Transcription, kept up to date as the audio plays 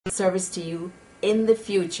service to you in the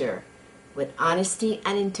future with honesty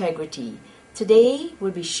and integrity. Today,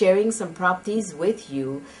 we'll be sharing some properties with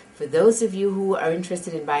you for those of you who are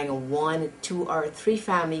interested in buying a 1, 2, or 3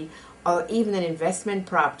 family or even an investment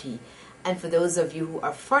property. And for those of you who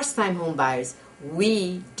are first-time home buyers,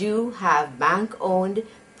 we do have bank-owned,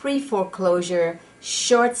 pre-foreclosure,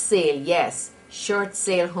 short sale, yes, short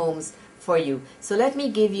sale homes for you. So let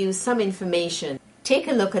me give you some information. Take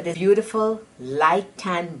a look at this beautiful light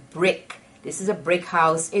tan brick. This is a brick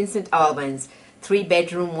house in St. Albans,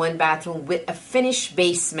 3-bedroom, 1 bathroom with a finished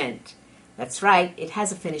basement. That's right, it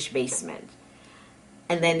has a finished basement.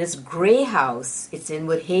 And then this gray house, it's in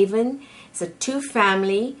Woodhaven. It's a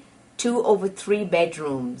 2-family, 2 over 3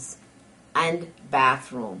 bedrooms and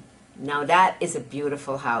bathroom. Now that is a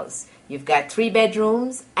beautiful house. You've got 3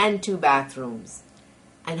 bedrooms and 2 bathrooms.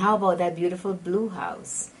 And how about that beautiful blue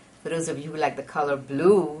house? For those of you who like the color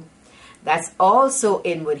blue, that's also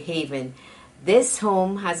in Woodhaven. This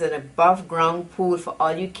home has an above ground pool. For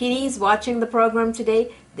all you kiddies watching the program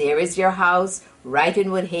today, there is your house right in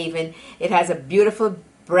Woodhaven. It has a beautiful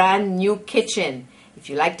brand new kitchen. If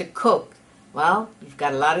you like to cook, well, you've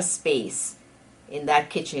got a lot of space in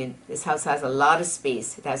that kitchen. This house has a lot of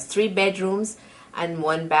space. It has 3 bedrooms and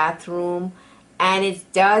 1 bathroom. And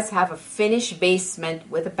it does have a finished basement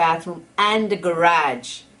with a bathroom and a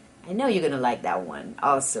garage. I know you're going to like that one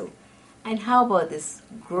also. And how about this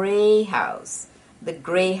gray house? The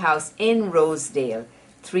gray house in Rosedale.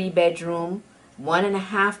 3 bedroom,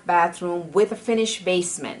 1.5 bathroom with a finished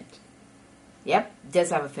basement. Yep, it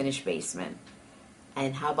does have a finished basement.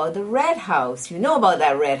 And how about the red house? You know about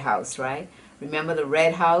that red house, right? Remember the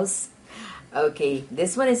red house? Okay,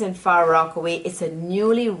 this one is in Far Rockaway. It's a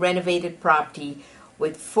newly renovated property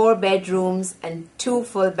with 4 bedrooms and 2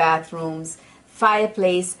 full bathrooms,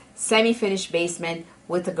 fireplace, semi-finished basement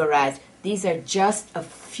with a garage. These are just a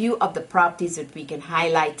few of the properties that we can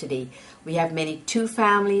highlight today. We have many 2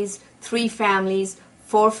 families, 3 families,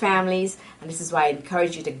 4 families, and this is why I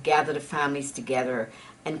encourage you to gather the families together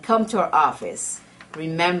and come to our office.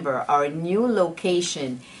 Remember, our new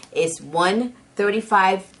location is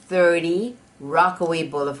 13530 Rockaway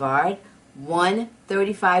Boulevard,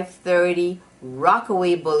 13530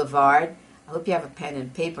 Rockaway Boulevard. I hope you have a pen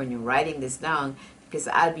and paper and you're writing this down, because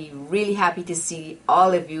I'll be really happy to see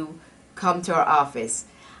all of you come to our office.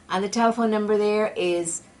 And the telephone number there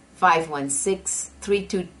is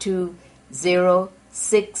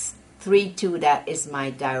 516-322-0632. That is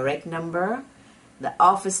my direct number. The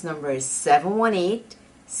office number is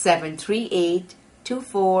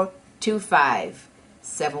 718-738-2425.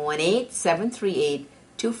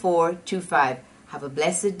 718-738-2425. Have a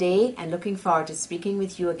blessed day and looking forward to speaking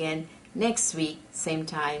with you again next week, same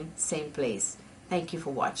time, same place. Thank you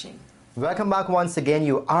for watching. Welcome back once again.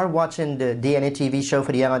 You are watching the DNA TV show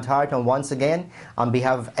for the young at heart, and once again, on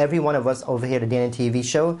behalf of every one of us over here at the DNA TV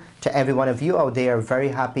show, to every one of you out there, very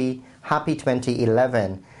happy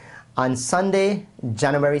 2011. On Sunday,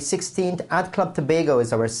 January 16th, at Club Tobago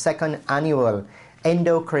is our 2nd annual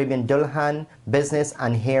Indo-Caribbean Dulhan Business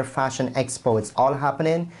and Hair Fashion Expo. It's all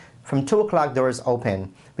happening from 2 o'clock, doors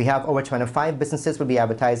open. We have over 25 businesses will be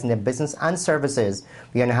advertising their business and services.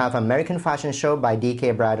 We're going to have American Fashion Show by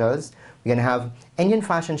DK Bridals. We're going to have Indian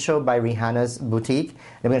Fashion Show by Rihanna's Boutique.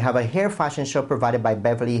 And we're going to have a hair fashion show provided by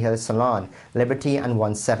Beverly Hills Salon, Liberty and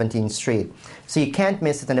 117th Street. So you can't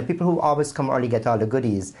miss it. And the people who always come early get all the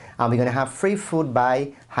goodies. We're going to have free food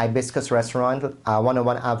by Hibiscus Restaurant,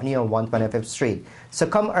 101 Avenue on 125th Street. So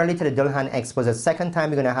come early to the Dulhan Expo. It's the 2nd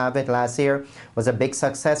time we're going to have it. Last year was a big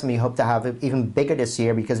success, and we hope to have it even bigger this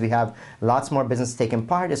year because we have lots more business taking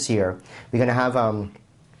part this year. We're going to have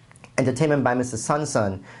entertainment by Mr.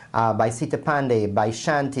 Sansan, by Sita Pandey, by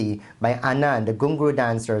Shanti, by Anand, the Gunguru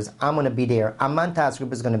dancers. I'm going to be there. Amanta's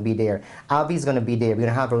group is going to be there. Alvi's going to be there. We're going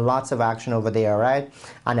to have lots of action over there, all right?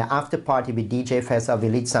 And the after party with DJ Fest of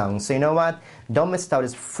Elite Sound. So you know what? Don't miss out.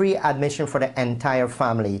 It's free admission for the entire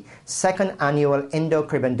family. 2nd annual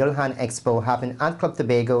Indo-Caribbean Dulhan Expo happening at Club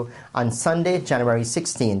Tobago on Sunday, January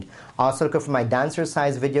 16th. Also looking for my dancer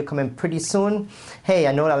size video coming pretty soon. Hey,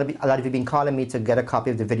 I know a lot of you have been calling me to get a copy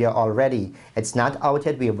of the video already. It's not out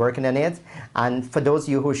yet. We are working on it. And for those of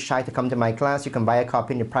you who are shy to come to my class, you can buy a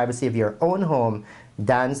copy in the privacy of your own home.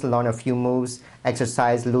 Dance, learn a few moves,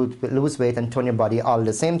 exercise, lose weight, and tone your body all at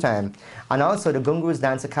the same time. And also, the Gunguru's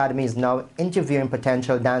Dance Academy is now interviewing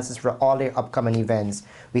potential dancers for all their upcoming events.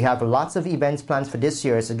 We have lots of events planned for this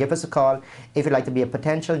year, so give us a call if you'd like to be a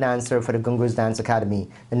potential dancer for the Gunguru's Dance Academy.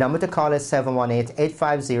 The number to call is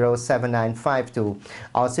 718-850-7952.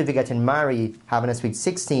 Also, if you're getting married, having a sweet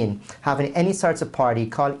 16, having any sorts of party,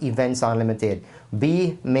 call Events Unlimited.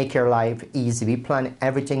 We make your life easy. We plan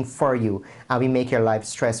everything for you, and we make your life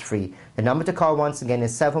stress-free. The number to call once again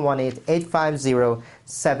is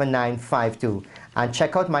 718-850-7952. And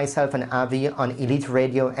check out myself and Avi on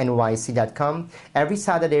EliteRadioNYC.com every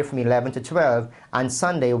Saturday from 11 to 12 and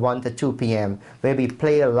Sunday 1 to 2 p.m. where we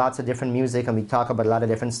play lots of different music and we talk about a lot of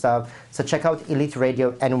different stuff. So check out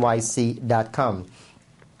EliteRadioNYC.com.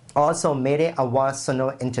 Also, Mere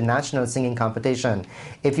Awasono International Singing Competition.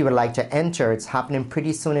 If you would like to enter, it's happening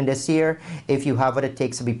pretty soon in this year. If you have what it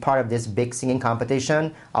takes to be part of this big singing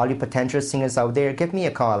competition, all you potential singers out there, give me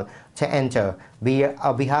a call to enter. We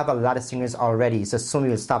have a lot of singers already, so soon we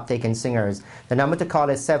will stop taking singers. The number to call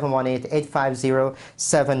is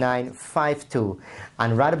 718-850-7952.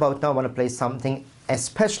 And right about now, I want to play something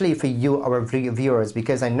especially for you, our viewers,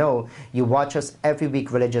 because I know you watch us every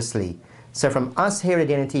week religiously. So from us here at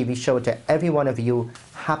the TV show to every one of you,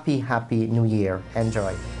 happy New Year.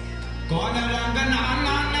 Enjoy.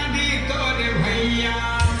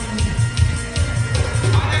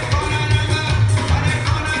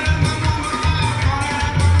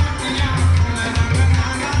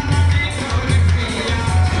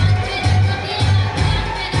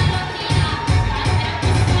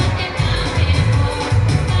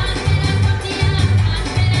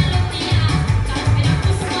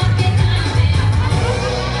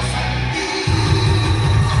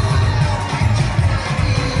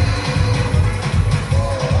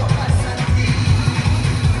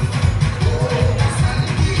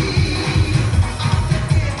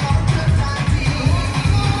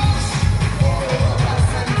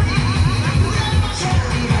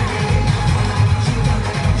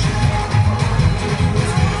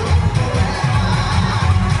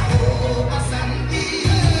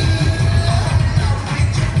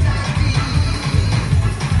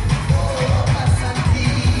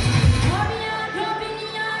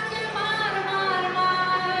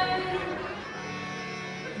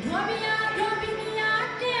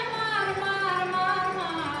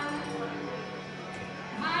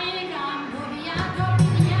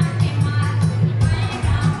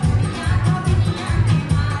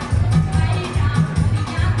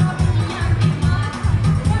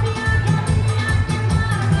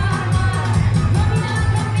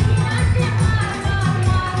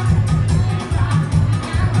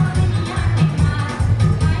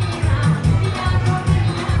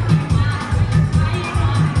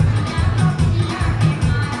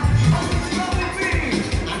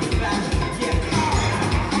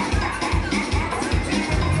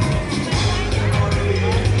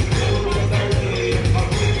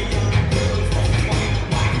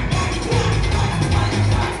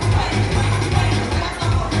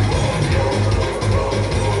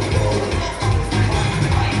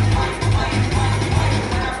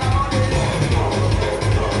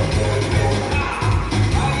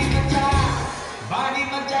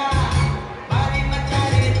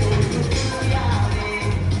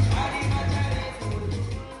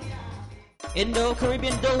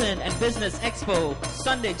 Indo-Caribbean Dulhan and Business Expo,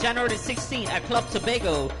 Sunday, January 16 at Club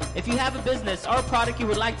Tobago. If you have a business or product you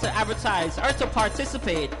would like to advertise or to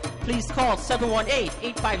participate, please call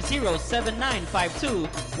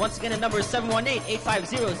 718-850-7952. Once again, the number is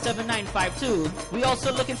 718-850-7952. We're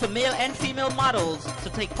also looking for male and female models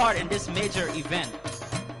to take part in this major event.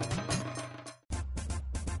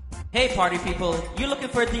 Hey party people, you looking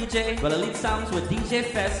for a DJ? Well, Elite Sounds with DJ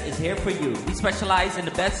Fest is here for you. We specialize in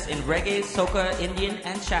the best in reggae, soca, Indian,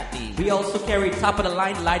 and chatty. We also carry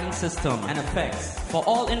top-of-the-line lighting system and effects. For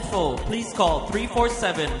all info, please call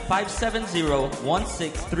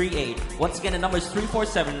 347-570-1638. Once again, the number is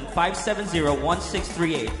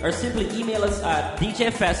 347-570-1638. Or simply email us at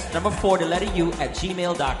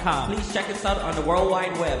djfest4gmail.com. Please check us out on the World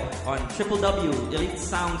Wide Web on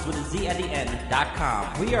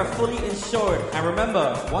www.elitesounds.com. We are fully insured, and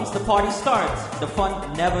remember, once the party starts, the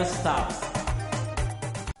fun never stops.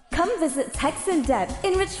 Come visit Tex and Deb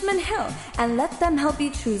in Richmond Hill and let them help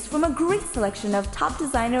you choose from a great selection of top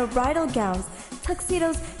designer bridal gowns,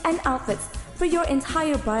 tuxedos, and outfits for your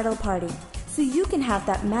entire bridal party, so you can have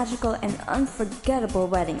that magical and unforgettable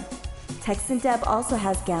wedding. Tex and Deb also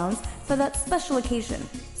has gowns for that special occasion: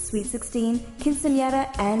 Sweet 16, quinceañera,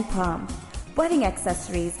 and prom. Wedding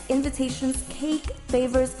accessories, invitations, cake,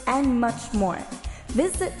 favors, and much more.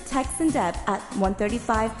 Visit Tex and Deb at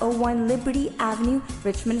 13501 Liberty Avenue,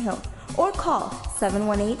 Richmond Hill, or call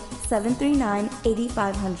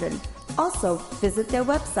 718-739-8500. Also, visit their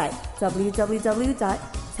website,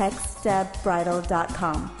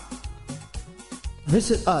 www.texdebbridal.com.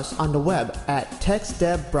 Visit us on the web at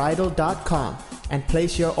texdebbridal.com and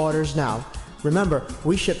place your orders now. Remember,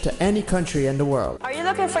 we ship to any country in the world. Are you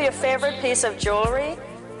looking for your favorite piece of jewelry?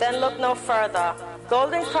 Then look no further.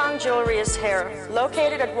 Golden Crown Jewelry is here,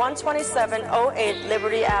 located at 12708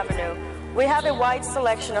 Liberty Avenue. We have a wide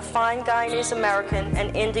selection of fine Guyanese American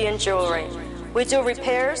and Indian jewelry. We do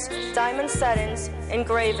repairs, diamond settings,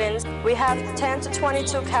 engravings. We have 10 to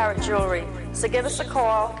 22 karat jewelry. So give us a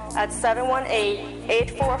call at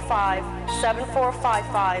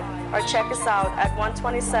 718-845-7455 or check us out at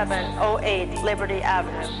 12708 Liberty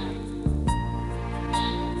Avenue.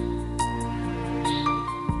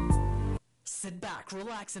 Sit back,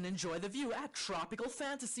 relax, and enjoy the view at Tropical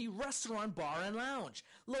Fantasy Restaurant Bar and Lounge,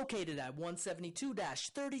 located at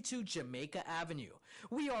 172-32 Jamaica Avenue.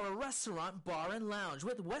 We are a restaurant, bar, and lounge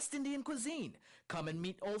with West Indian cuisine. Come and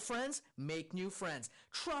meet old friends, make new friends.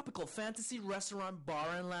 Tropical Fantasy Restaurant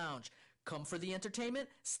Bar and Lounge. Come for the entertainment,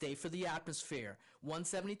 stay for the atmosphere.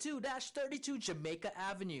 172-32 Jamaica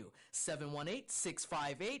Avenue,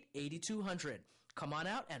 718-658-8200. Come on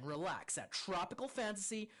out and relax at Tropical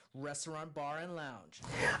Fantasy Restaurant Bar and Lounge.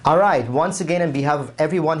 All right, once again, on behalf of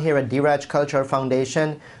everyone here at Dheeraj Cultural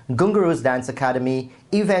Foundation, Gunguru's Dance Academy,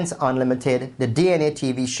 Events Unlimited, the DNA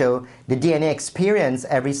TV show, the DNA Experience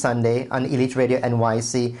every Sunday on Elite Radio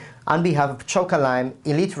NYC, on behalf of Choka Lime,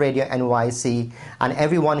 Elite Radio NYC, and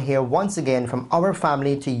everyone here, once again, from our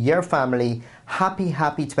family to your family, happy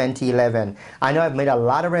 2011. I know I've made a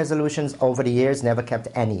lot of resolutions over the years, never kept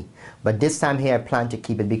any. But this time here, I plan to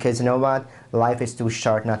keep it because you know what? Life is too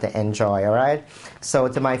short not to enjoy, all right? So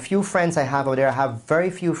to my few friends I have out there, I have very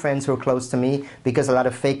few friends who are close to me because a lot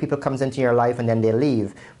of fake people comes into your life and then they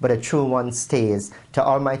leave. But a true one stays. To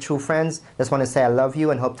all my true friends, just want to say I love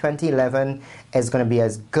you and hope 2011 is going to be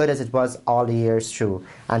as good as it was all the years through.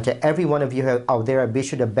 And to every one of you out there, I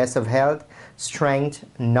wish you the best of health, strength,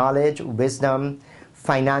 knowledge, wisdom,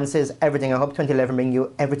 finances, everything. I hope 2011 bring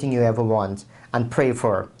you everything you ever want and pray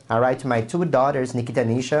for. All right, to my two daughters, Nikita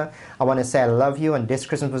and Nisha, I want to say I love you, and this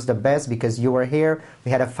Christmas was the best because you were here.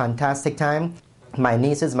 We had a fantastic time. My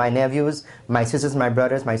nieces, my nephews, my sisters, my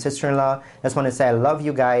brothers, my sister-in-law, I just want to say I love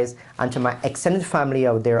you guys. And to my extended family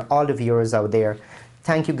out there, all the viewers out there,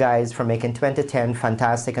 thank you guys for making 2010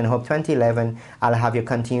 fantastic, and hope 2011 I'll have your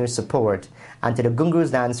continued support. And to the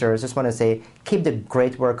Gunguru's dancers, just want to say, keep the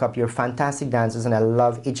great work up. You're fantastic dancers, and I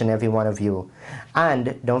love each and every one of you.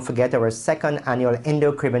 And don't forget our second annual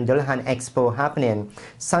Indo-Caribbean Dulhan Expo happening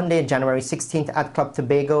Sunday, January 16th at Club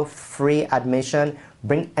Tobago. Free admission.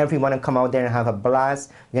 Bring everyone and come out there and have a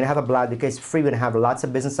blast. We're going to have a blast because it's free. We're going to have lots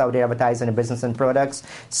of business out there advertising the business and products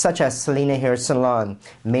such as Selena Hair Salon,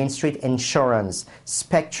 Main Street Insurance,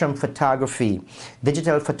 Spectrum Photography,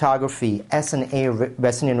 Digital Photography, S&A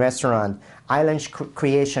West Indian Restaurant, Island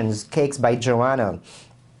Creations, Cakes by Joanna,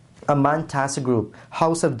 Aman Tassa Group,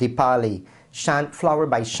 House of Dipali, Flower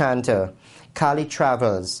by Shanta, Kali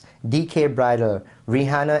Travels, DK Bridal,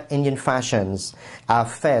 Rihanna Indian Fashions,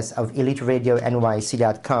 Fest of Elite Radio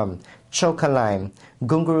NYC.com, Choka Lime,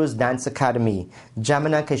 Gunguru's Dance Academy,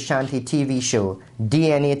 Jamana Kashanti TV show,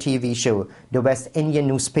 DNA TV show, the West Indian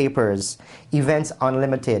newspapers, Events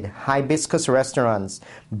Unlimited, Hibiscus Restaurants,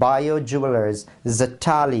 Bio Jewelers,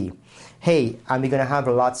 Zatali. Hey, and we're going to have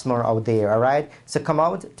lots more out there, all right? So come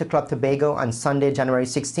out to Club Tobago on Sunday, January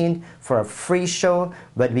 16th for a free show,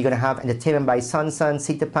 but we're going to have entertainment by Sansan,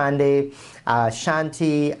 Sita Pandey,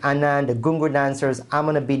 Shanti, Anand, the Gungur dancers. I'm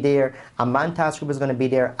going to be there. Amantas Group is going to be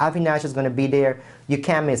there. Avinash is going to be there. You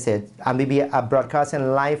can't miss it. And we'll be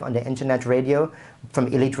broadcasting live on the internet radio from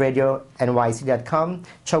Elite Radio NYC.com.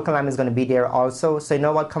 Chokalam is going to be there also. So you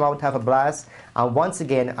know what? Come out, have a blast. And once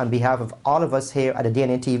again, on behalf of all of us here at the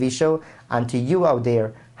DNA TV show, and to you out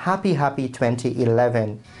there, happy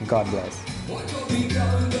 2011. God bless.